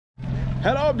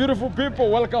Hello beautiful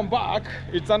people, welcome back.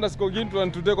 It's Underscore Gintu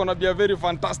and today gonna be a very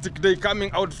fantastic day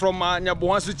coming out from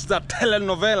Nyabohanse, which is a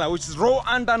telenovela, which is raw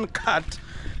and uncut.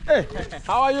 Hey,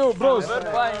 how are you bros?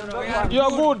 Fine. You are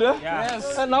good, eh?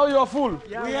 Yes. And now you are full?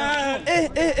 Yeah. We are.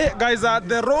 Hey, guys,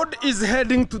 the road is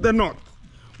heading to the north.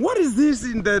 What is this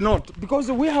in the north?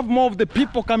 Because we have more of the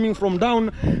people coming from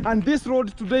down and this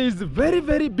road today is very,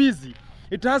 very busy.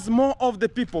 It has more of the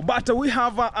people, but we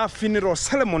have a funeral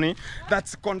ceremony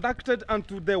that's conducted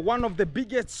onto the one of the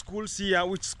biggest schools here,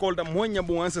 which is called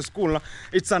nyabohanse School.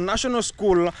 It's a national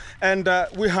school, and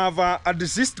we have a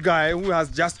deceased guy who has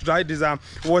just died.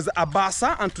 Was a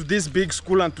basa onto this big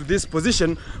school and to this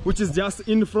position, which is just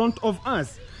in front of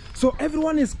us. So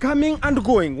everyone is coming and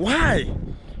going. Why?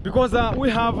 Because we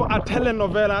have a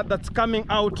telenovela that's coming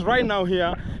out right now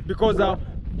here, because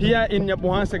here in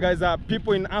Nyabohanse, guys,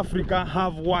 people in Africa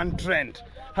have one trend.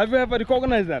 Have you ever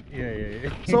recognized that? Yeah.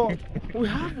 So we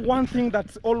have one thing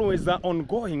that's always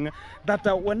ongoing, that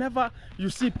whenever you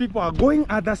see people are going,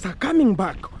 others are coming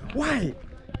back. Why?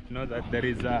 You know that there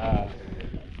is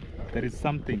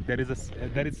something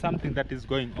that is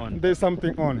going on. There's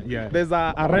something on. Yeah. There's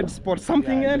a red spot.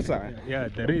 Something else. Yeah,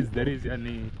 there is,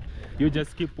 and you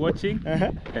just keep watching,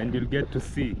 and you'll get to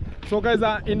see. So guys,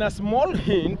 in a small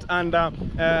hint, and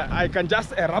I can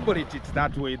just elaborate it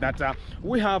that way, that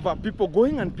we have people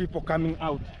going and people coming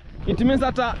out. It means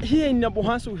that here in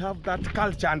Nyabohanse we have that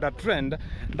culture and a trend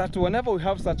that whenever we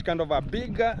have such kind of a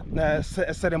big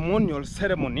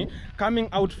ceremony coming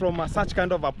out from such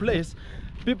kind of a place,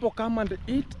 people come and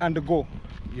eat and go.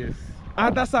 Yes.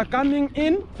 Others are coming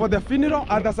in for the funeral,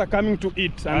 others are coming to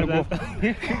eat and go.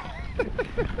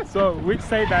 So which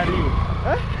side are you?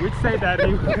 Which side are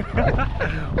you?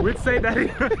 Which side are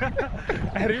you?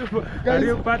 Are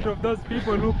you part of those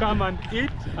people who come and eat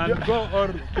and go,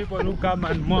 or people who come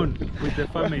and mourn with the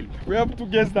family? We have to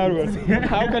guess that one.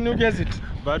 How can you guess it?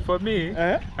 But for me,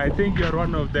 I think you're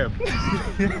one of them.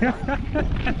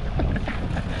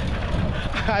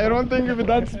 I don't think if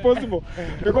that's possible,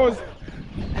 because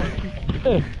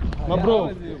hey, my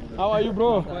bro, how are you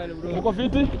bro? Uko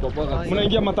fiti?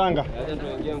 Mnaingia matanga?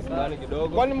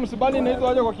 Kwani msibani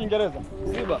inaitwa aje kwa Kiingereza?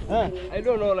 Msiba? I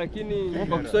don't know, lakini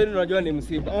kwa Kiswahili unajua ni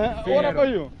msiba. What about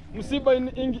you? Msiba in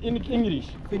English?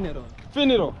 Funeral.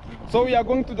 Funeral. So we are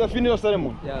going to the funeral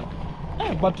ceremony? Yeah.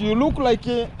 But you look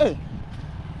like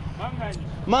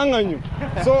Manganyu.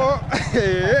 So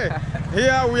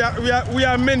here we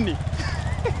are many.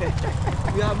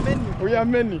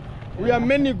 We are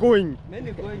many going.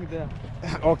 Many going there.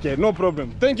 Okay, no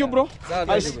problem. Thank you, bro.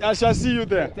 I shall see you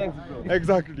there. Thanks, bro.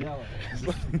 Exactly.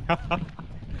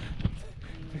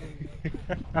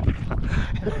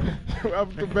 You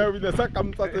have to bear with the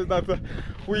circumstances that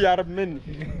we are many.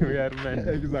 We are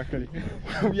many. Exactly.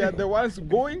 We are the ones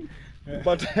going,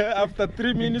 but after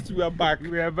 3 minutes we are back.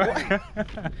 We are back.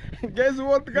 Guess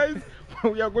what, guys?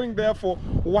 We are going there for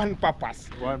one purpose.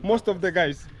 Most of the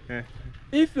guys.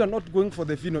 If you are not going for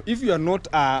the funeral, if you are not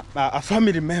a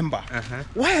family member,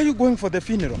 why are you going for the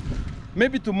funeral?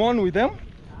 Maybe to mourn with them,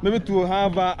 maybe to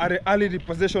have an early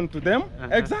repossession to them.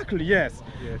 Exactly, yes.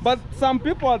 But some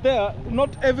people are there,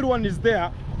 not everyone is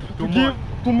there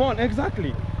to mourn.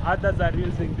 Exactly. Others are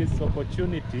using this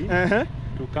opportunity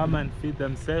to come and feed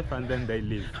themselves, and then they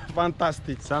leave.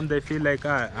 Fantastic. Some they feel like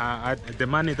the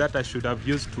money that I should have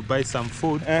used to buy some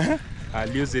food, I'll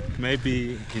use it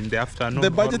maybe in the afternoon. The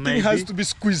budgeting has to be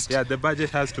squeezed. Yeah, the budget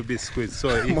has to be squeezed. So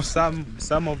if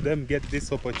some of them get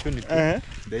this opportunity,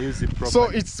 they use it properly. So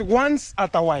it's once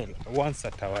at a while. Once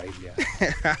at a while, yeah.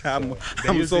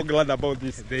 I'm so glad about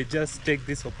this. They just take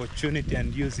this opportunity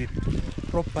and use it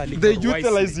properly. They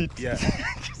utilize it. Yeah.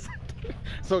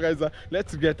 So guys,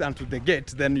 let's get onto the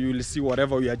gate, then you will see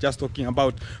whatever we are just talking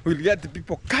about. We'll get the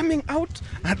people coming out,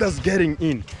 others getting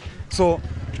in. So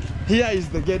here is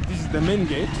the gate. This is the main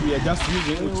gate we are just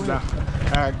using, which is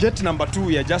gate number 2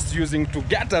 we are just using to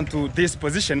get into this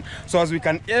position, so as we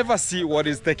can ever see what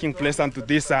is taking place onto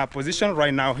this position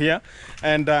right now here.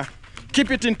 And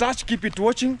keep it in touch, keep it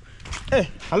watching. Hey,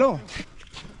 hello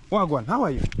Wagwan, how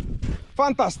are you?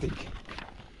 Fantastic.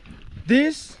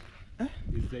 This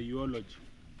is the eulogy.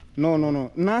 No.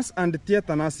 Nurse and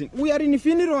theater nursing. We are in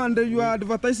funeral and you are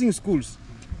advertising schools.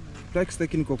 Tax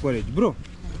technical college, bro.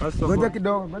 Ngoja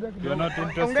kidogo. You're not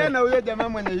interested. Ongea na huyo jamaa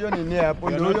mwenye hiyo nini hapo,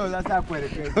 ndio huyo sasa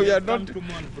akuelekeza. We are not to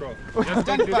mourn, bro.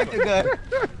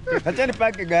 Acha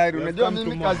nipake gari. Unajua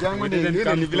mimi kazi yangu ni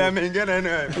ingine, ni vile ameingia na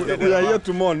we are here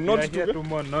to mourn, not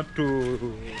to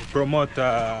promote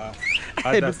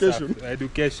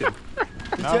education.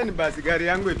 Picheni basi gari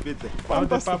yangu ipite. Now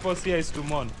the purpose here is to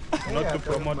mourn, not to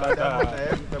promote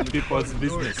other people's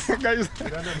business. Guys,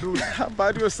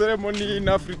 burial ceremony in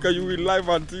Africa, you will live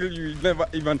until you will never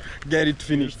even get it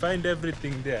You finished. find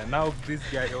everything there. Now this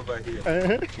guy over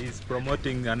here is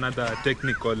promoting another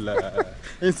technical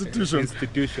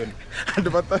Institution.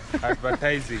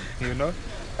 advertising, you know,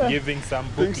 giving some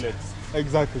booklets.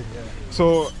 Exactly.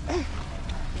 So,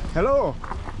 hello.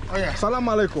 Oh yeah.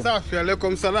 Salamu alaikum. Safi,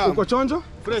 alaikum salam. Uko chonjo?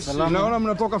 Fresh. Naona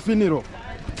mnatoka Finiro.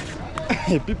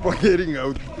 People are getting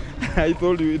out. I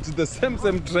told you it's the same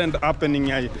trend happening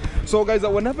here. So guys,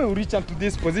 whenever you reach out to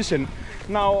this position,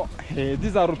 now this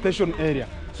is a rotation area.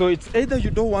 So it's either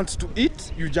you don't want to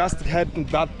eat, you just head to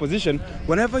that position.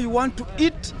 Whenever you want to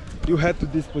eat, you head to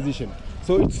this position.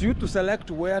 So it's you to select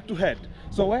where to head.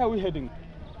 So where are we heading?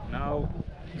 Now,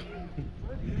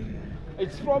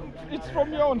 It's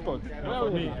from your own thought. for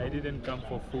me, I didn't come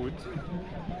for food.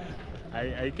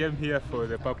 I came here for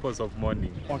the purpose of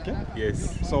mourning. Okay.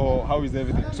 Yes. So how is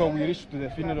everything? So we reach to the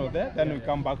funeral there, then we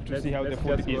come back to see how the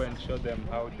food just go is. and show them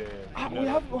how the. We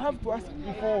have to ask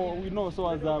before we know, so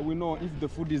as we know if the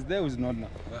food is there or is not now.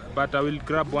 But I will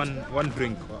grab one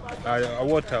drink, a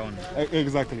water on.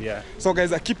 Exactly. Yeah. So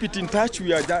guys, keep it in touch.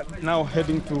 We are now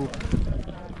heading to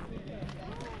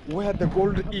where the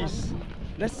gold is.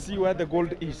 Let's see where the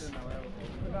gold is.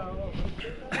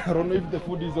 I don't know if the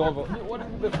food is over. What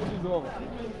if the food is over?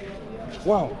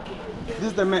 Wow, this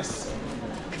is the mess.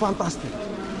 Fantastic.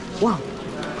 Wow.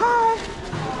 Hi.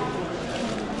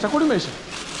 Chakuli meisha.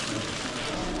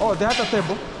 Oh, they have a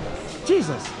table.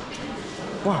 Jesus.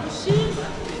 Wow.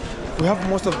 We have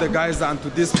most of the guys onto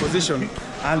this position,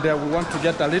 and we want to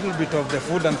get a little bit of the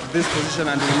food onto this position,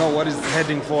 and we know what is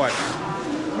heading forward.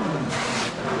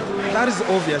 That is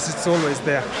obvious. It's always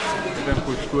there.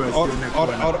 Or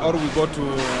we go to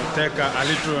take a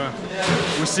little,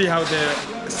 we see how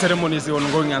the ceremony is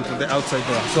ongoing until the outside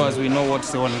door, so as we know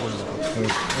what's ongoing.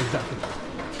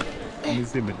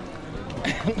 Exactly.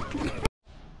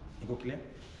 Go clear.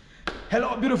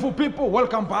 Hello beautiful people,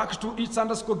 welcome back to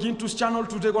It's_Gintu's channel.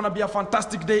 Today gonna be a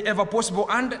fantastic day ever possible,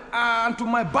 and to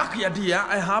my backyard here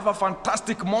I have a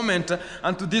fantastic moment,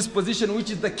 and to this position, which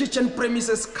is the kitchen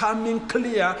premises coming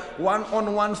clear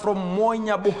one-on-one from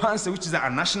nyabohanse, which is a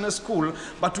national school,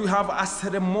 but we have a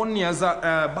ceremonious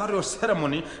burial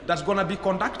ceremony that's gonna be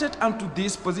conducted onto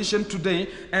this position today,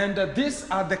 and these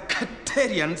are the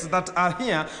Caterians that are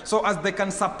here, so as they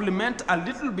can supplement a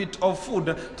little bit of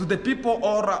food to the people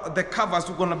or the covers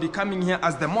who are gonna be coming here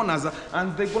as the mourners,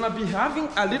 and they're gonna be having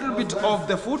a little bit of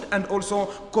the food, and also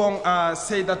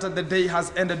say that the day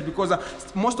has ended, because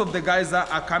most of the guys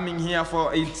are coming here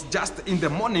for it's just in the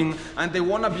morning, and they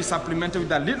wanna be supplemented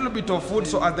with a little bit of food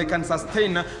so as they can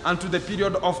sustain unto the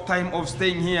period of time of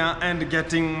staying here and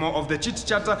getting more of the chit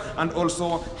chat, and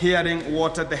also hearing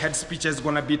what the head speaker is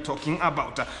gonna be talking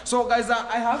about. So guys,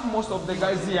 I have most of the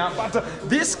guys here, but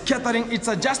this catering, it's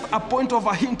just a point of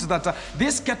a hint that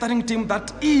this catering team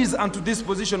that is onto this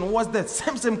position was the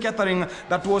same catering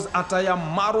that was at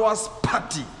Marwa's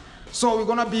party. So we're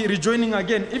gonna be rejoining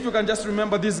again. If you can just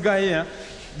remember this guy here,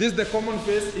 this is the common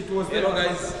face. It was Hello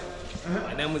guys,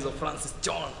 my name is Francis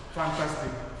John.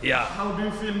 fantastic. Yeah. How do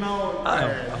you feel now?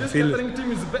 This feeling- catering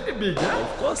team is very big, yeah?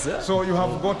 Of course, yeah. So you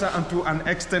have got unto an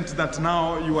extent that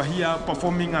now you are here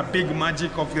performing a big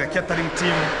magic of the catering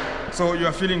team. So you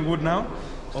are feeling good now?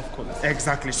 Of course.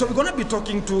 Exactly. So we're going to be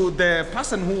talking to the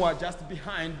person who are just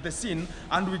behind the scene,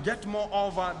 and we get more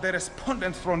of the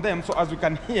respondents from them, so as we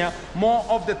can hear more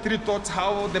of the three thoughts,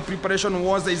 how the preparation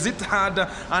was, is it hard,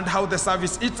 and how the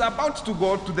service. It's about to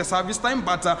go to the service time,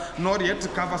 but not yet.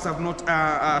 Covers have not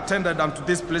attended onto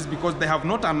this place because they have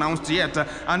not announced yet,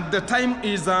 and the time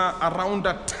is around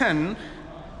 10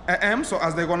 a.m. So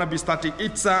as they're going to be starting,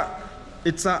 it's a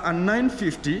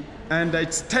 9:50. And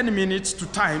it's 10 minutes to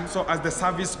time, so as the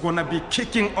service gonna be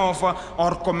kicking off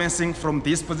or commencing from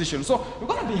this position. So we're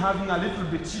gonna be having a little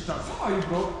bit cheetahs. How are you,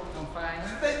 bro? I'm fine.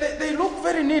 They look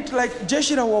very neat, like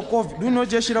Jeshira Wokov. Do you know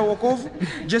Jeshira Wokov?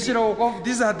 Jeshira Wokov,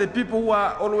 these are the people who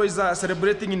are always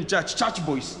celebrating in church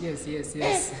boys.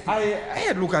 Yes.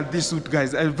 I look at this suit,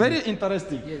 guys. Very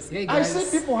interesting. Yes, hey, I guys.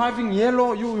 see people having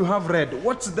yellow, you have red.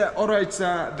 What's the, alright,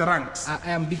 the ranks?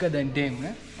 I am bigger than them.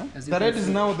 Eh? As you The can red is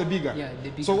see. now the bigger. Yeah, the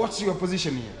bigger. So what's your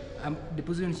position here? The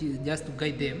position is just to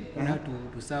guide them on how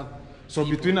to serve. So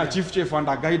people. between a chief and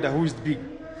a guide, who is big?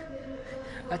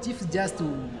 A chief is just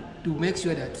to make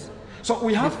sure that So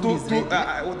we have food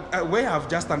is way I've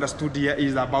just understood here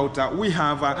is about we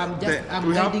have I'm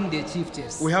guiding the chief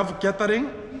chefs. we have catering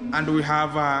and we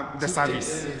have the Chief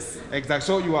service. chefs, yes. Exactly.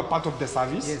 So you are part of the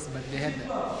service. Yes, but they had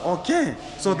that. Okay.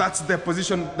 So that's the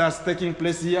position that's taking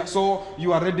place here. So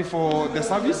you are ready for the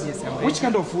service? Yes, I'm ready. Which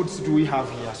kind of foods do we have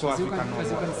here? So as we can As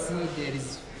you know. can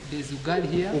see, there's ugali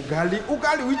here.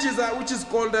 Ugali, which is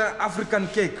called African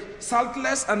cake,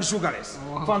 saltless and sugarless.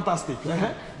 Oh. Fantastic. There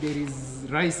is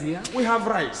rice here. We have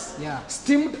rice. Yeah.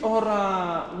 Steamed or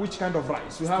which kind of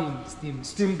rice? We have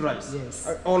steamed rice. Yes.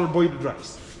 All boiled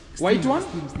rice. White one?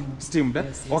 Steamed. Eh?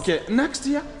 Yes, yes. Okay. Next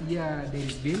here, Yeah, there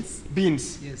is beans.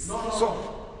 beans. Yes. So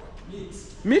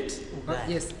meat.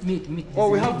 Yes, meat. Oh,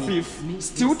 we This is have meat. beef. Meat,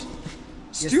 Stewed. yes.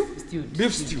 Stew? Yes, stewed.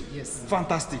 Beef Stewed, stew. yes.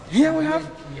 Fantastic. Here we have,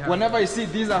 We have whenever I see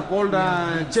these are called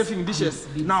chefing dishes.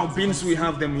 beans, Now beans we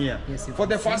have them here. Yes, you For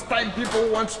the first time people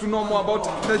want to know more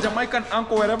about the Jamaican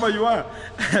uncle wherever you are.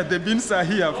 The beans are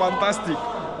here. Fantastic.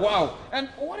 Wow. And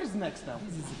what is next now?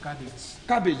 This is cabbage.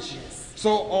 Cabbage. Yes.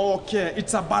 So, okay,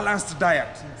 it's a balanced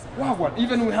diet. Wow, what?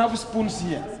 Even we have spoons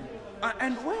here.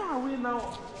 And where are we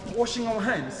now washing our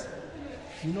hands?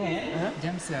 You know,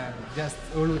 germs are just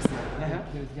always there.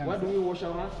 There's germs. Where do we wash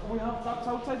our hands? We have taps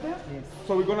outside there? Yes.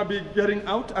 So we're gonna be getting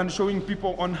out and showing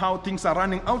people on how things are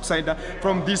running outside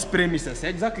from these premises.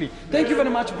 Exactly. Thank you very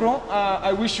much, bro.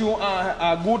 I wish you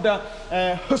a good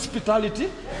hospitality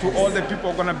to all the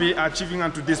people gonna be achieving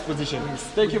onto this position.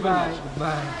 Thank you very much.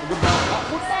 Goodbye.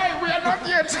 Goodbye. We are not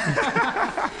yet.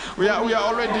 we are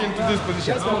already into this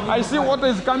position. I see water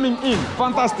is coming in.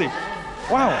 Fantastic.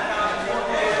 Wow.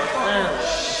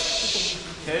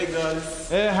 Hey guys.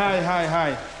 Hey, hi.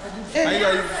 Hi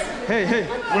guys. Hey.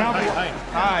 We have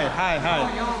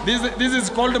hi. This is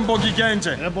called Mbogi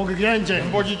Genje. Mbogi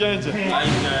Genje. Hi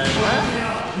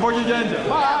guys. Mbogi Genje.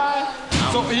 Bye.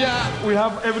 So here we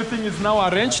have everything is now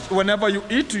arranged. Whenever you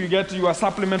eat, you get your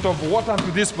supplement of water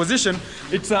to this position.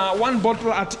 It's one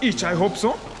bottle at each. I hope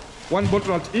so. One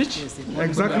bottle at each. Yes,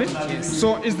 Exactly.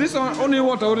 So is this only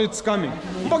water or it's coming?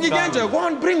 Mbogi Genje, go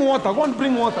and bring water. Go and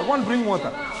bring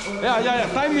water. Yeah.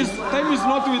 Time is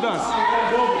not with us.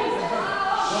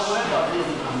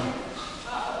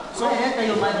 So,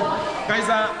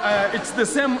 guys, it's the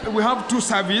same. We have two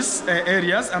service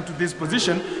areas and to this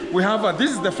position. We have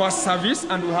this is the first service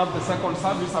and we have the second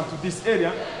service and to this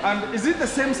area. And is it the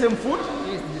same food?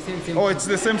 Yes, the same. Oh, it's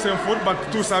the same food, but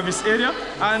two service area.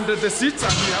 And the seats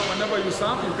are here. Whenever you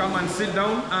serve, you come and sit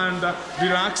down and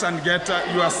relax and get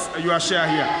your share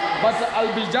here. But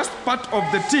I'll be just part of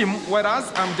the team,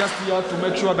 whereas I'm just here to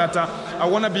make sure that I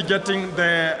want to be getting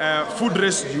the food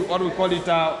residue, or we call it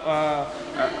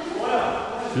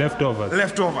Leftovers.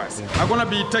 leftovers. I'm gonna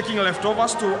be taking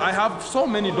leftovers too. I have so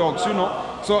many dogs, you know,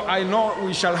 so I know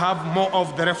we shall have more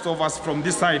of the leftovers from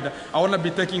this side. I wanna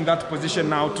be taking that position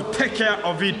now to take care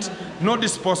of it, no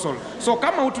disposal. So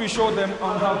come out, we show them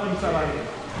on how things are running.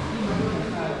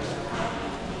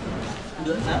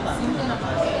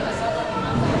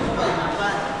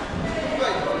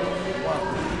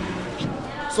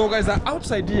 So guys,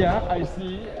 outside here I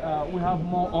see we have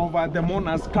more of the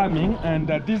mourners coming, and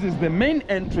this is the main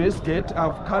entrance gate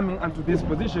of coming onto this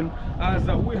position, as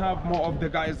we have more of the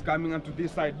guys coming onto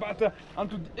this side. But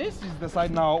onto this is the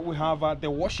side now we have the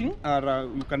washing,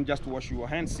 you can just wash your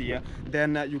hands here,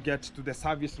 then you get to the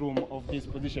service room of this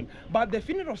position. But the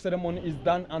funeral ceremony is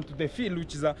done onto the field,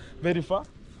 which is very far.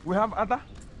 We have other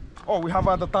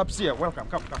taps here. Welcome,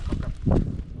 come.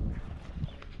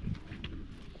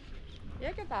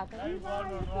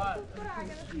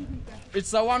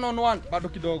 It's a one-on-one, bado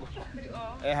kidogo.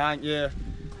 Yeah.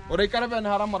 Oreikara bene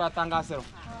haramora tangasero.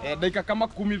 Daika kama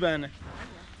 10 bene.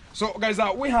 So guys,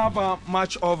 we have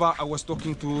much over. I was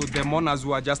talking to the mourners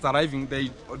who are just arriving.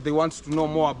 They want to know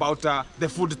more about the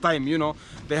food time. You know,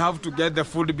 they have to get the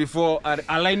food before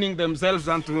aligning themselves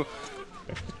and to.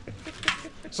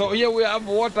 So here we have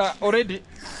water already.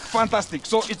 Fantastic.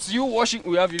 So it's you washing.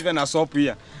 We have even a soap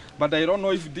here. But I don't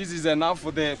know if this is enough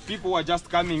for the people who are just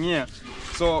coming here.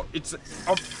 So it's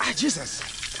Jesus.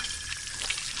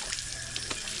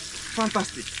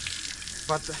 Fantastic.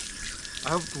 But I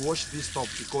have to wash this top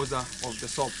because of the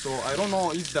soap. So I don't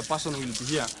know if the person will be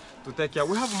here to take care.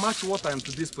 We have much water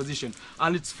into this position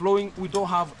and it's flowing. We don't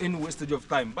have any wastage of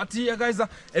time. But here guys,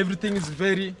 everything is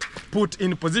very put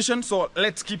in position. So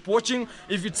let's keep watching.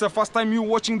 If it's the first time you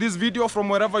watching this video from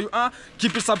wherever you are,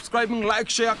 keep it subscribing, like,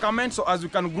 share, comment, so as we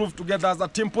can groove together as a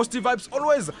team. Positive vibes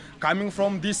always coming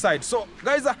from this side. So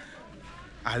guys,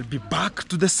 I'll be back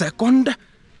to the second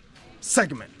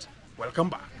segment. Welcome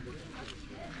back.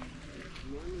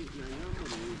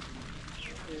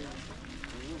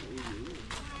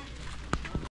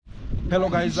 Hello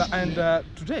guys, and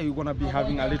today we're gonna be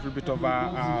having a little bit of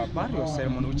a burial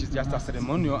ceremony, which is just a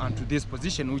ceremonial, and to this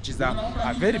position, which is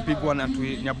a very big one. And to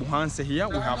nyabohanse here,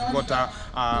 we have got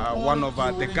one of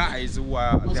the guys who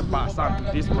are the basa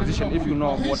to this position. If you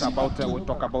know what about, we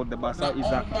talk about the basa,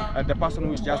 is the person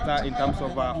who is just in terms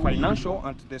of financial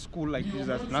and the school, like this is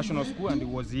a national school, and he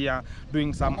was here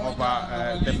doing some of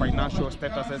the financial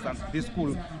statuses at this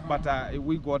school. But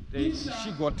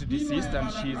she got deceased, and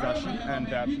she's and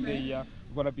today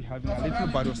we're gonna be having a little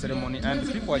burial ceremony, and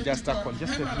people are just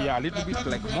congested here, a little bit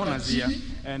like mourners here,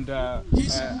 and a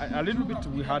little bit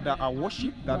we had a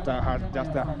worship that has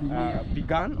just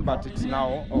begun, but it's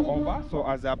now over. So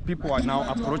as people are now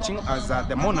approaching as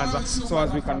the mourners, so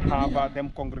as we can have them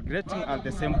congregating at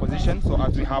the same position, so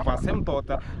as we have a same thought,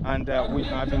 and we're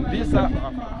having this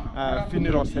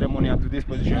funeral ceremony at this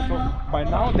position. So by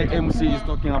now the MC is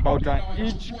talking about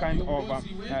each kind of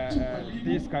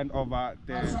this kind of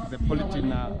the political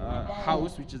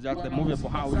house, which is just the movable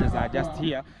houses are just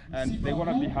here, and they're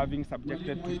gonna be having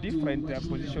subjected to different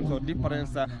positions or different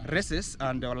races,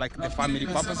 and like the family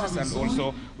purposes. And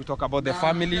also we talk about the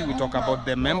family, we talk about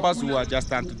the members who are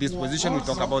just into this position, we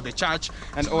talk about the church,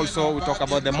 and also we talk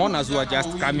about the mourners who are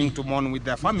just coming to mourn with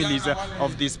their families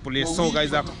of this police. So guys,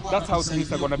 that's how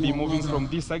things are gonna be moving from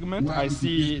this segment. I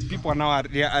see people are now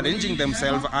rearranging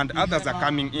themselves, and others are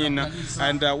coming in,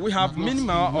 and we have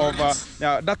minimum of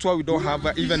that's why we don't have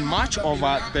even much of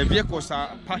the vehicles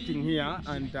are parking here,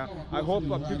 and I hope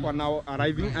people are now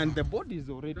arriving, and the body is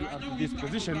already at this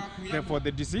position for the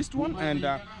deceased one, and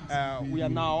we are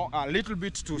now a little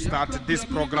bit to start this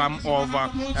program of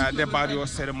the burial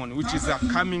ceremony, which is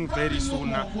coming very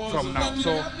soon from now.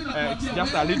 So it's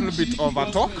just a little bit of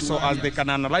a talk, so as they can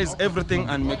analyze everything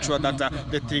and make sure that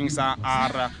the things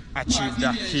are achieved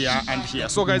here and here.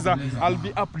 So guys, I'll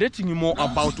be updating you more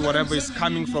about whatever is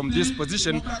coming from this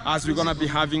position as we're gonna be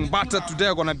having, but today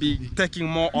I'm gonna be taking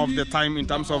more of the time in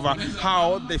terms of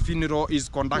how the funeral is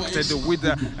conducted with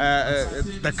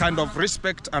the kind of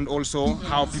respect, and also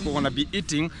how people gonna be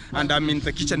eating. And I'm in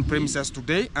the kitchen premises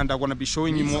today, and I'm gonna be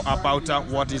showing you more about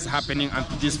what is happening at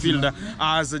this field.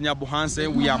 As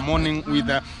nyabohanse, we are mourning with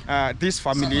this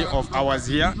family of ours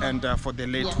here, and for the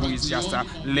late who is just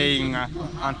laying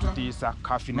onto this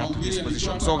coffin, to this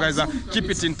position. So guys, keep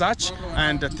it in touch,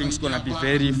 and things gonna be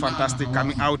very fantastic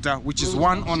coming out, which is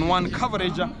one-on-one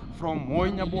coverage from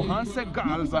nyabohanse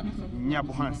girls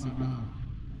nyabohanse.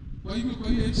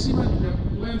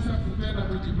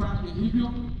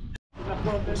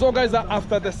 So guys,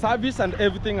 after the service and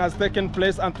everything has taken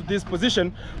place onto this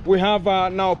position, we have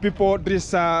now people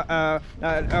this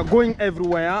going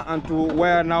everywhere, and to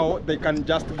where now they can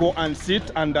just go and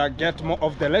sit and get more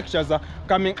of the lectures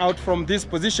coming out from this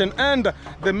position. And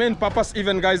the main purpose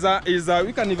even guys is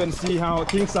we can even see how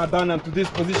things are done onto this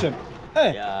position.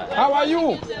 Hey, how are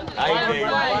you?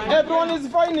 Everyone is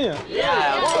fine here.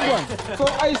 Yeah. So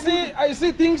I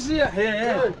see things here.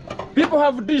 Hey. People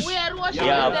have dish. We are washing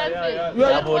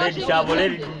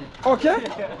already. Okay.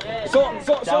 So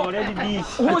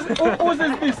who's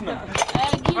is this now?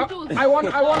 I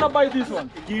wanna buy this one.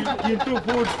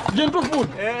 Gintu food.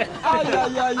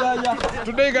 Yeah.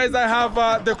 Today guys, I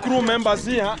have the crew members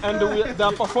here, and they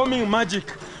are performing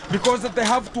magic, because they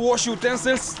have to wash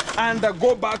utensils and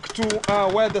go back to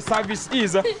where the service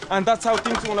is, and that's how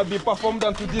things gonna be performed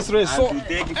onto this race. So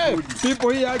people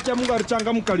here,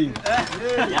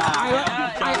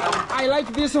 I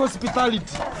like this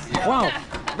hospitality. Wow,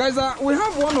 guys, we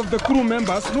have one of the crew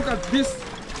members. Look at this.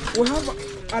 We have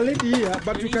a lady here,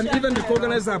 but you can even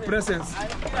recognize her presence.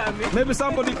 Maybe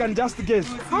somebody can just guess.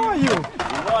 How are you?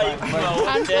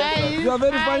 I'm fine. You are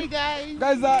very fine.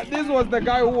 Hi, guys, this was the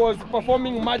guy who was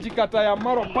performing magic at a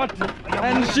Yamaro party,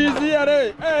 and she's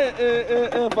here.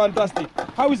 Hey, fantastic.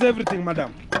 How is everything,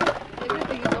 madam?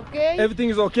 Everything is okay. Everything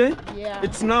is okay? Yeah.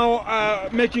 It's now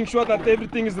making sure that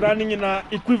everything is running in an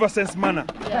equivalence manner.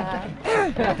 Yeah.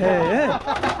 Hey,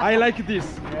 I like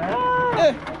this. Yeah.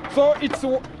 Hey, so it's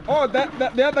the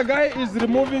other guy is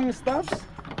removing stuffs.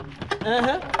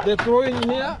 They're throwing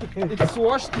here. It's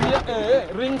washed here.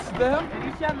 Rings there.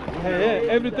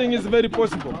 Everything is very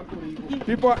possible.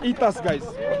 People are eaters, guys.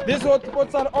 These hot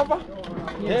pots are over.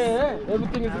 Yes.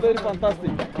 Everything is very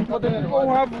fantastic. For the people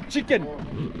who have chicken,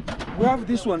 we have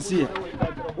these ones here.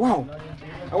 Wow.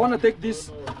 I want to take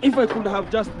this. If I could have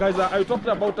just, guys, I talked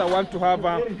about I want to have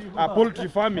a poultry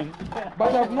farming,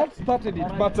 but I've not started it.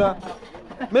 But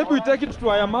maybe we take it to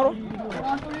Ayamaro.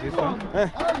 This one?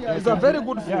 It's a very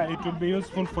good food. Yeah, it will be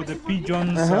useful for the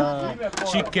pigeons,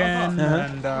 chicken,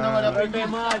 and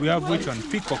we have which one?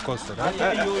 Pico costa, right?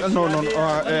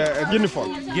 Guinea fowl.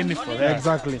 Guinea fowl. Yeah.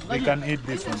 Exactly. They can eat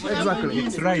this one. Exactly.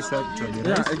 It's rice actually.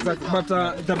 Yeah, Right? exactly. But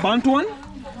the burnt one,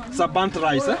 it's a burnt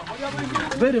rice, eh?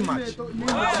 Very much. So,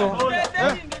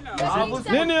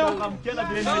 Nini?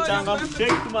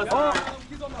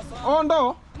 Oh,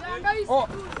 no. Oh,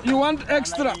 you want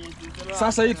extra?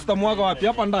 Sasa hii tutamwaga wapi?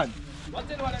 Hapa ndani?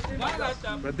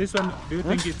 But this one, do you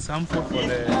think it's harmful for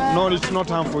the? No, it's not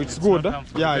harmful. It's good.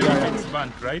 Harmful. Yeah. It's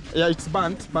burnt, right? Yeah, it's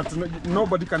burnt, but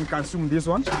nobody can consume this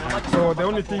one. So the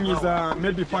only thing is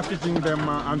maybe packaging them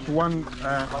onto one.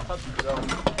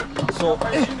 So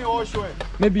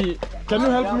maybe can you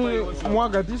help me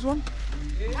mwaga this one?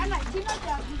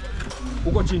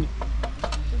 Uko chini.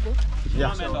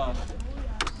 Yeah.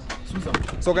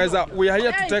 So guys, we are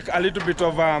here to take a little bit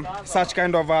of such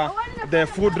kind of the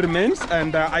food remains,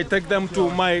 and I take them to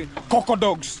my coco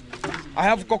dogs. I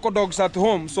have coco dogs at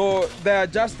home, so they are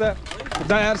just they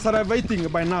are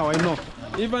salivating by now. I know.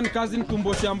 Even cousin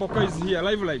Tumbo Siamboka is here,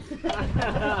 live.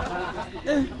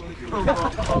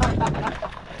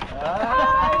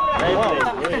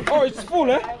 Oh, it's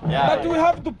full, eh? Yeah, but we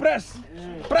have to press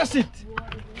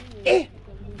it.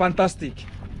 Fantastic.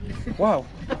 Wow.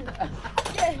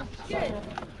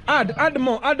 Add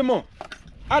more.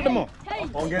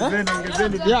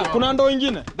 Yeah, kuna ndoo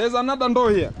ingine. There's another ndoo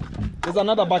here. There's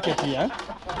another bucket here.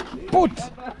 Put.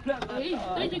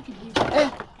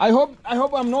 I hope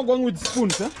I'm not going with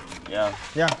spoons, eh?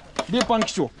 Yeah. Be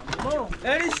punctual.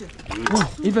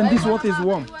 Even this water is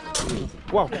warm.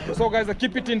 Wow. So guys,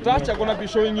 keep it in touch. I'm gonna be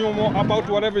showing you more about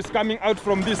whatever is coming out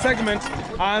from this segment,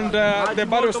 and the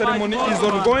burial ceremony is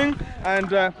ongoing, and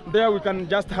there we can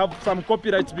just have some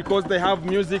copyrights because they have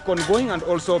music ongoing and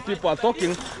also people are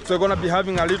talking, so we're gonna be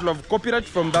having a little of copyright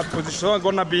from that position. So I'm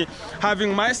gonna be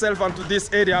having myself onto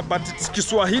this area, but it's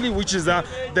Kiswahili, which is the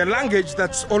language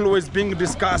that's always being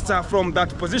discussed from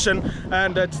that position,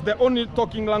 and it's the only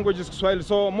talking language is Kiswahili,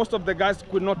 so most of the guys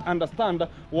could not understand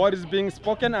what is being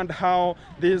spoken and how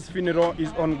this funeral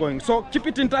is ongoing. So keep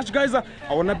it in touch, guys. I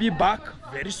wanna be back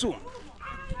very soon.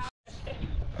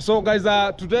 So guys,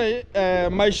 today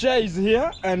my share is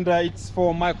here, and it's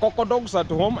for my coco dogs at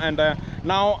home, and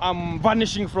now I'm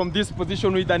vanishing from this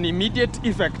position with an immediate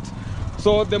effect.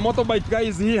 So the motorbike guy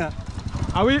is here.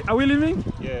 Are we leaving?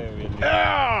 Yeah, we leave.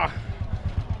 Yeah.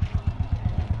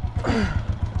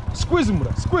 Squeeze,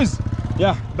 Mura, squeeze.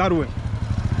 Yeah, that way.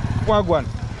 Wagwan.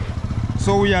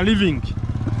 So we are leaving.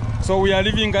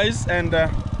 Guys, and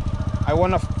I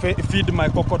wanna feed my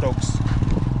coco dogs.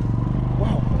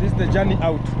 Wow, this is the journey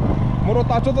out.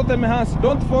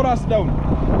 Don't throw us down.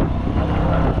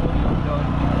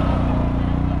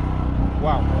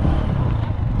 Wow,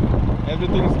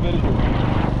 everything is very good.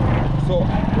 So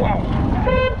wow,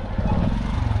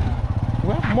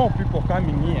 we have more people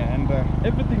coming here, and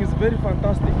everything is very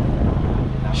fantastic.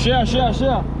 Share.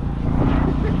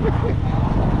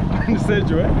 And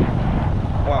Sergio, eh?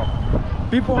 Wow,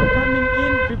 people are coming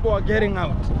in, people are getting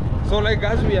out. So like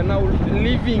as we are now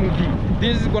leaving,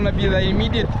 this is gonna be the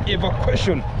immediate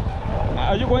evacuation.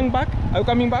 Are you going back? Are you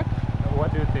coming back?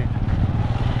 What do you think?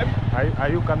 Are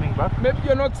you coming back? Maybe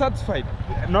you're not satisfied.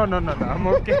 No, I'm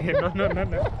okay. No.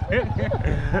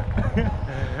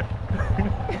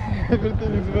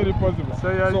 Everything is very possible.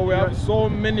 So we have so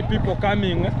many people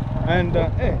coming, and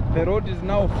the road is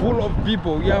now full of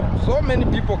people. We have so many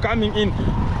people coming in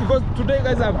because today,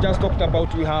 guys, I've just talked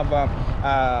about we have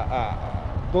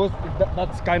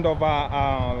that's kind of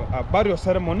a burial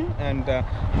ceremony, and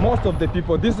most of the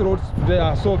people, these roads today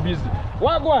are so busy.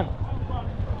 Wagwan,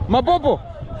 Mapopo,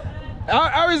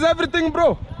 how is everything,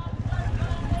 bro?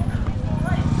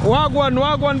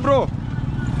 Wagwan, bro.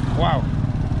 Wow.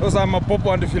 Those are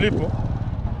Mapopo and Filippo.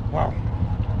 Wow.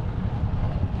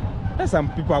 There's some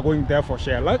people are going there for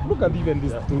share. Like, look at even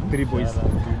these 2-3 boys.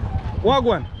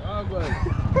 Wagwan.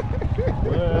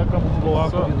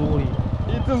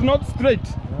 It is not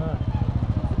straight.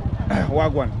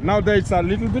 Wagwan. Now there it's a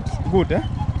little bit good, eh?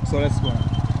 So let's go.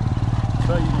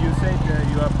 So you said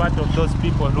you are part of those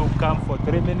people who come for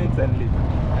 3 minutes and leave.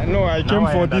 No, I came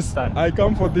for this. I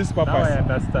come for this purpose. Now I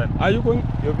understand. Are you going?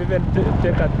 You've even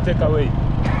take away.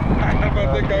 I never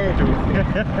take away.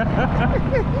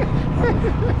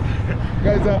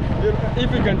 Guys,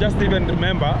 if you can just even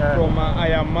remember from I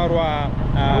am Marwa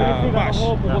Bash.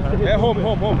 Home.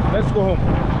 Let's go home.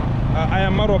 I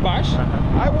am Marwa Bash.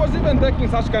 I was even taking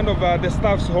such kind of the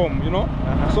staffs home, you know.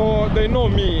 So they know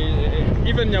me.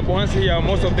 Even nyabohanse here,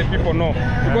 most of the people know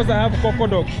because I have coco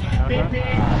dogs.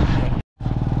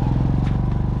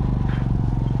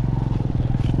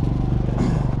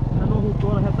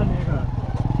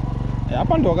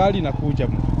 hapa ndo gari inakuja.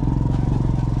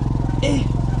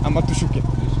 Ama tushuke.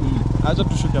 Acha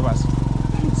tushuke basi.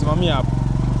 Simamia hapo.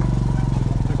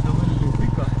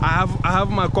 I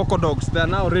have my coco dogs. They are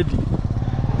now ready.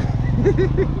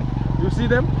 You see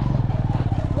them?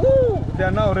 Woo! They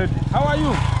are now ready. How are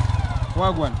you?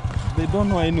 Wagwan. They don't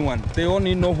know anyone. They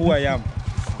only know who I am.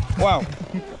 Wow.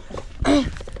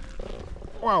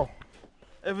 Wow.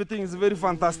 Everything is very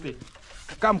fantastic.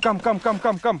 Come.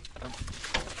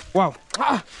 Wow.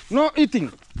 No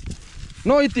eating.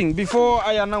 No eating before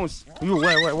I announce. You,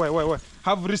 wait.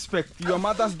 Have respect. Your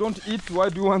mothers don't eat. Why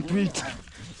do you want to eat?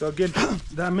 So again,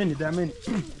 There are many.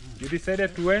 you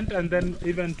decided to went and then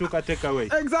even took a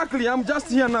takeaway. Exactly. I'm just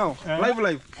here now.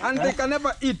 Live. And they can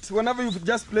never eat whenever you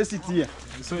just place it here.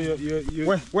 So you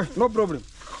Wait. No problem.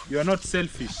 you are not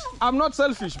selfish. I'm not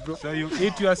selfish, bro. So you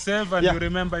eat yourself and Yeah. you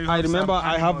remember you have I remember some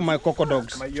I have animals. my coco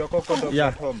dogs. Your coco dogs Yeah,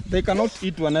 at home. they cannot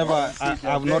eat whenever I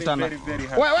have not an. Very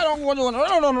happy. Wait,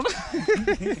 no.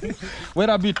 Wait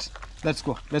a bit. Let's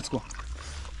go.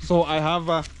 So I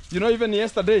have, even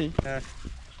yesterday,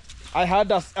 I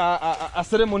had a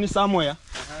ceremony somewhere.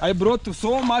 I brought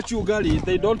so much ugali.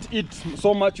 They don't eat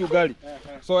so much ugali,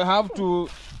 so I have to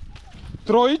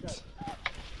throw it.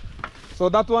 So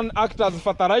that one acts as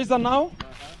fertilizer now.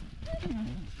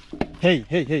 Hey,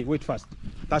 wait first.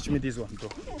 Touch me this one, bro.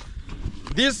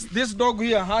 This dog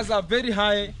here has a very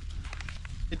high,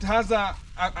 it has a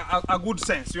good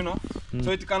sense,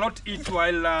 So it cannot eat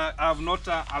while I have not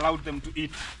allowed them to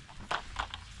eat.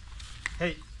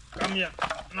 Hey, come here.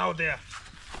 Now there.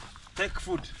 Take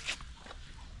food.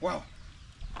 Wow.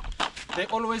 They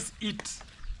always eat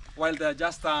while they're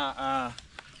just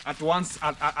at once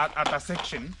at a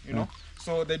section,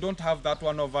 So they don't have that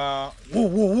one of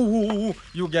woo,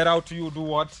 you get out, you do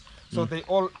what. So they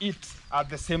all eat at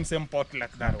the same pot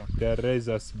like that one. They are raised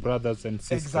as brothers and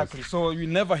sisters. Exactly. So you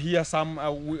never hear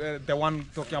the one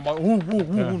talking about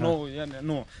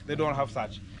no, they don't have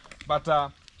such. But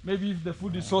maybe if the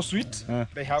food is so sweet,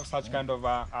 they have such kind of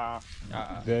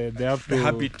They have to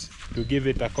habit to give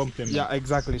it a compliment. Yeah,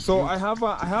 exactly. So I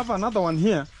have another one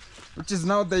here, which is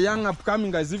now the young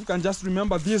upcoming guys. If you can just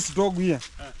remember this dog here.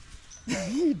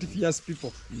 It fears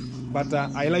people, but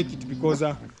I like it because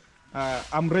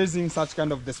I'm raising such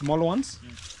kind of the small ones.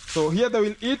 So here they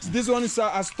will eat. This one is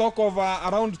a stock of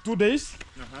around 2 days.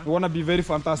 It wanna be very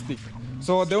fantastic.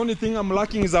 So the only thing I'm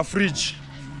lacking is a fridge.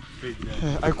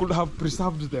 I could have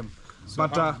preserved them,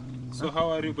 but so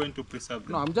how are you going to preserve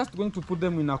them? no, I'm just going to put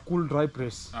them in a cool, dry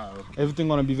place. Okay. Everything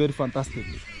gonna be very fantastic.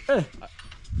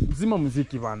 Zima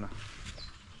muziki bana.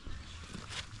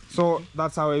 So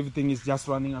that's how everything is just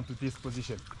running onto this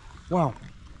position. Wow.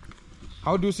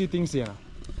 How do you see things here?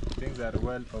 Things are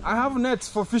well. I have nets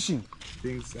for fishing.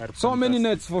 Things are So many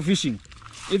fantastic. nets for fishing.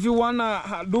 If you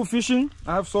wanna do fishing,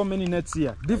 I have so many nets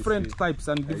here. Different types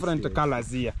and different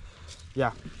colors here.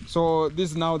 Yeah. So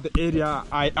this is now the area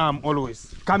I am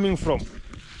always coming from.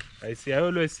 I see. I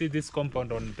always see this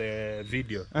compound on the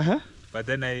video. But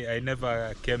then I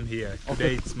never came here.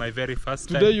 Today it's my very first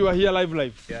time. Today you are here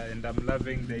live. Yeah, and I'm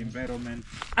loving the environment.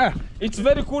 It's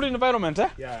very cool environment, eh?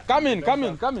 Yeah. Come in.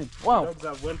 Wow. Dogs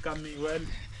have welcomed me well.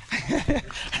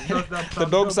 The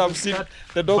dogs have seen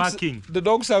barking. the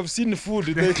dogs have seen food.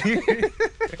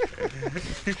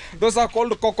 Those are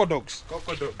called coco dogs.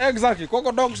 Coco dogs. Exactly.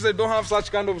 Coco dogs, they don't have such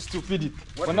kind of stupidity.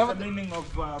 What is the meaning of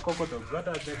coco dogs? What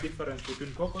are the difference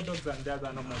between coco dogs and the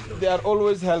other normal dogs? They are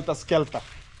always helter skelter.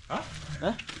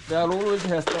 Huh? They are always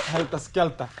helter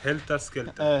skelter. Helter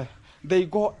skelter. They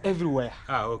go everywhere.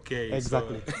 Okay.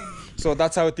 Exactly. So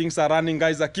that's how things are running,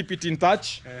 guys. I keep it in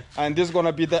touch. And this is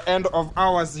gonna be the end of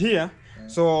ours here.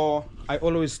 So I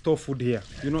always store food here.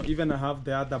 Even I have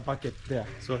the other bucket there.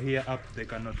 So here up they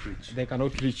cannot reach. They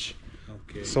cannot reach.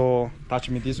 Okay. So touch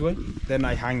me this way, then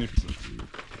I hang it.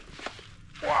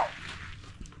 Wow.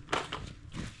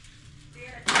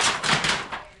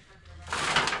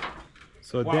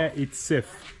 So there it's safe.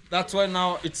 That's why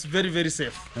now it's very, very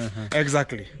safe.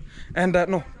 Exactly. And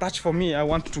no, touch for me. I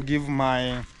want to give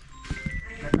my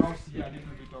house here a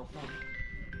little bit of food.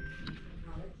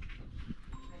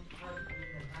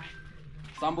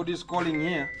 Somebody's calling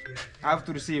here. I have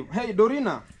to receive. Hey,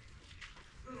 Dorina.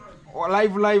 Oh,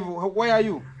 live. Where are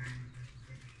you?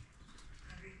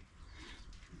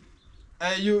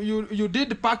 You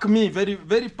did pack me very,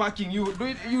 very packing.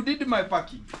 You did my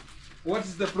packing. What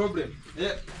is the problem?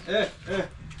 Yeah.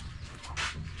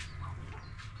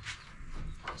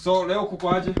 So leo kuko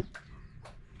aje?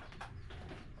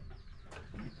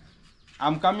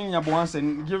 I'm coming nyabohanse.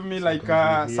 Give me like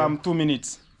some 2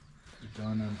 minutes. The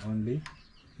one and only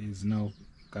is now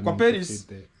coming Kwa to Paris?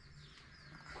 feed the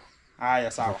Aya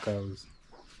sawa. cows.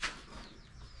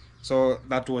 So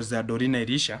that was Dorina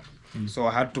Elisha. So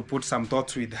I had to put some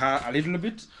thoughts with her a little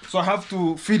bit. So I have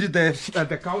to feed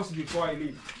the cows before I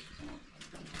leave.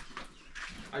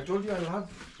 I told you I love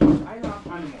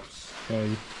animals.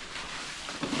 Okay.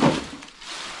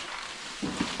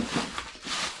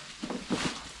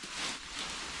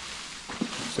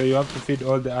 So you have to feed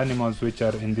all the animals which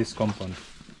are in this compound.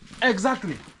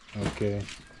 Exactly. Okay.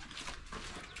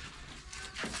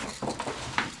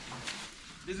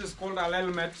 This is called a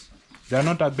helmet. They are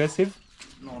not aggressive?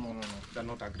 No. They're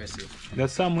not aggressive.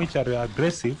 There's some which are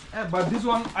aggressive. But this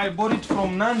one I bought it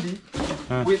from Nandi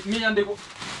with me and the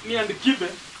Kibe.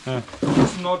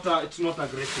 It's not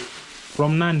aggressive.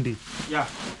 From Nandi? Yeah.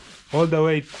 All the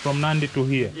way from Nandi to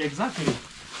here? Exactly.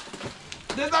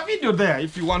 There's a video there.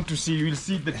 If you want to see, you will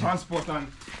see the transport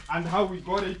and how we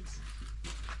got it.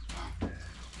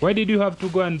 Why did you have to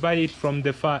go and buy it from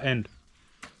the far end?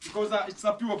 Because it's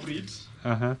a pure breed.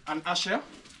 An Asher.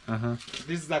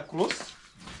 This is a cross,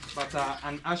 but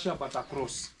an Asher, but a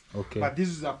cross. Okay. But this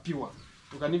is a pure.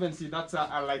 You can even see that's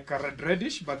like a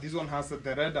reddish, but this one has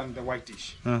the red and the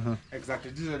whitish.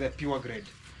 Exactly. These are the pure grade.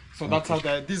 So that's how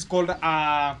this is called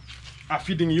a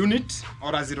feeding unit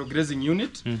or a zero grazing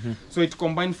unit. So it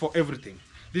combined for everything.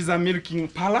 This is a milking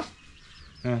parlor.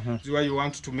 This is where you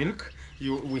want to milk.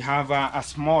 We have a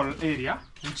small area,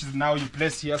 which is now you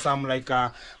place here some like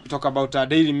we talk about a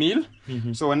dairy meal.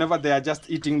 So whenever they are just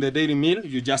eating the dairy meal,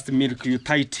 you just milk, you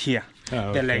tie it here,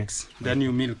 the legs, then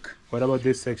you milk. What about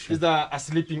this section? Is a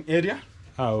sleeping area.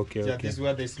 Okay. Yeah, this is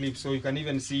where they sleep. So you can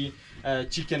even see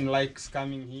chicken likes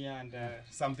coming here and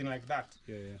something like that.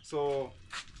 So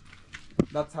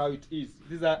that's how it is.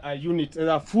 These are a unit,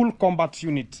 a full combat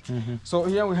unit. So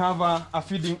here we have a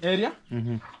feeding area.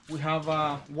 We have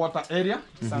a water area.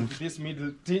 It's at this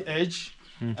middle edge.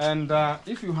 And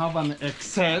if you have an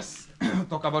excess,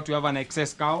 talk about you have an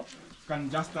excess cow, you can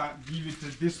just give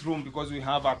it this room because we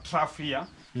have a trough here.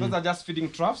 Those are just feeding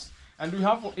troughs. And we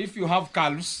have, if you have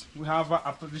calves, we have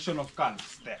a position of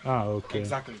calves there. Okay.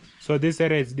 Exactly. So this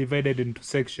area is divided into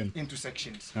sections? Into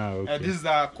sections. Okay. This is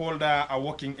called a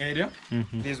walking area.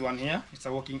 This one here, it's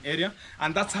a walking area.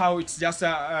 And that's how it's just,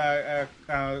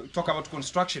 talk about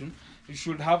construction. You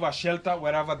should have a shelter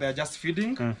wherever they're just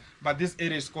feeding. But this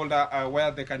area is called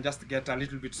where they can just get a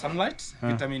little bit sunlight,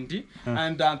 vitamin D.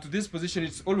 And to this position,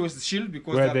 it's always the shield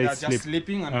because they're just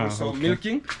sleeping and also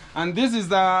milking. And this is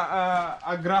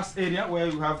a grass area where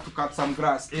you have to cut some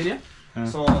grass area.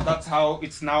 So that's how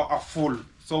it's now a full.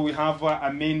 So we have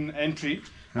a main entry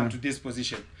to this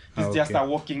position. It's just a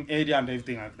walking area and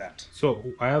everything like that. So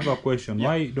I have a question.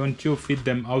 Why don't you feed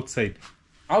them outside?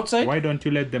 Outside? Why don't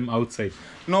you let them outside?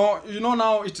 No, you know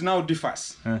now it now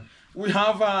differs. We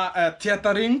have a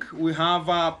theatering, we have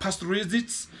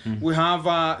pasture-visits, we have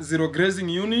a zero grazing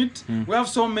unit. We have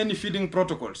so many feeding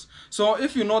protocols. So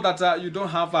if you know that you don't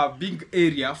have a big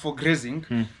area for grazing,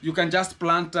 you can just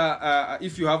plant,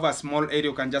 if you have a small area,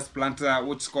 you can just plant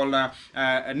what's called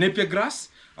napier grass.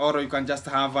 Or you can just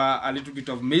have a little bit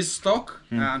of maize stock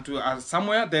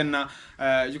somewhere. Then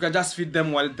you can just feed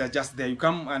them while they're just there. You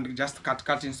come and just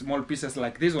cut in small pieces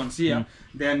like these ones here.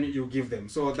 Then you give them.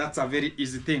 So that's a very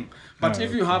easy thing. But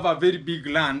if you have a very big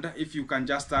land, if you can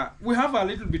just we have a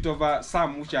little bit of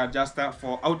some which are just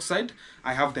for outside.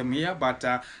 I have them here, but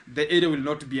the area will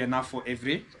not be enough for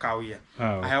every cow here.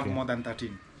 I have more than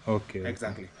 13. Okay.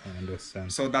 Exactly. I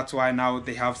understand. So that's why now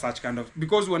they have such kind of,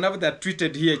 because whenever they're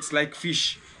treated here, it's like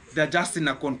fish. They're just in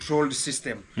a controlled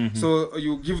system. So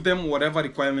you give them whatever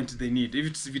requirement they need. If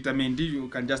it's vitamin D, you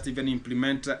can just even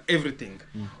implement everything.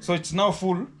 So it's now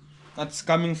full. That's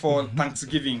coming for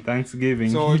Thanksgiving. Thanksgiving.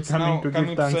 So it's coming now to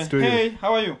coming give thanks to say, you. hey,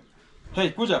 how are you?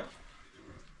 Hey, kuja.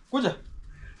 Kuja.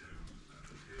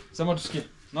 Sema tusikie.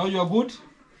 Now you are good?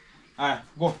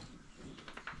 Go.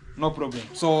 No problem.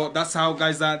 So that's how,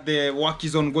 guys, the work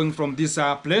is ongoing from this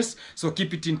place. So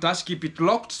keep it in touch, keep it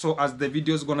locked. So as the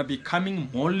video is gonna be coming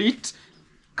more lit,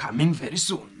 coming very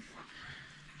soon.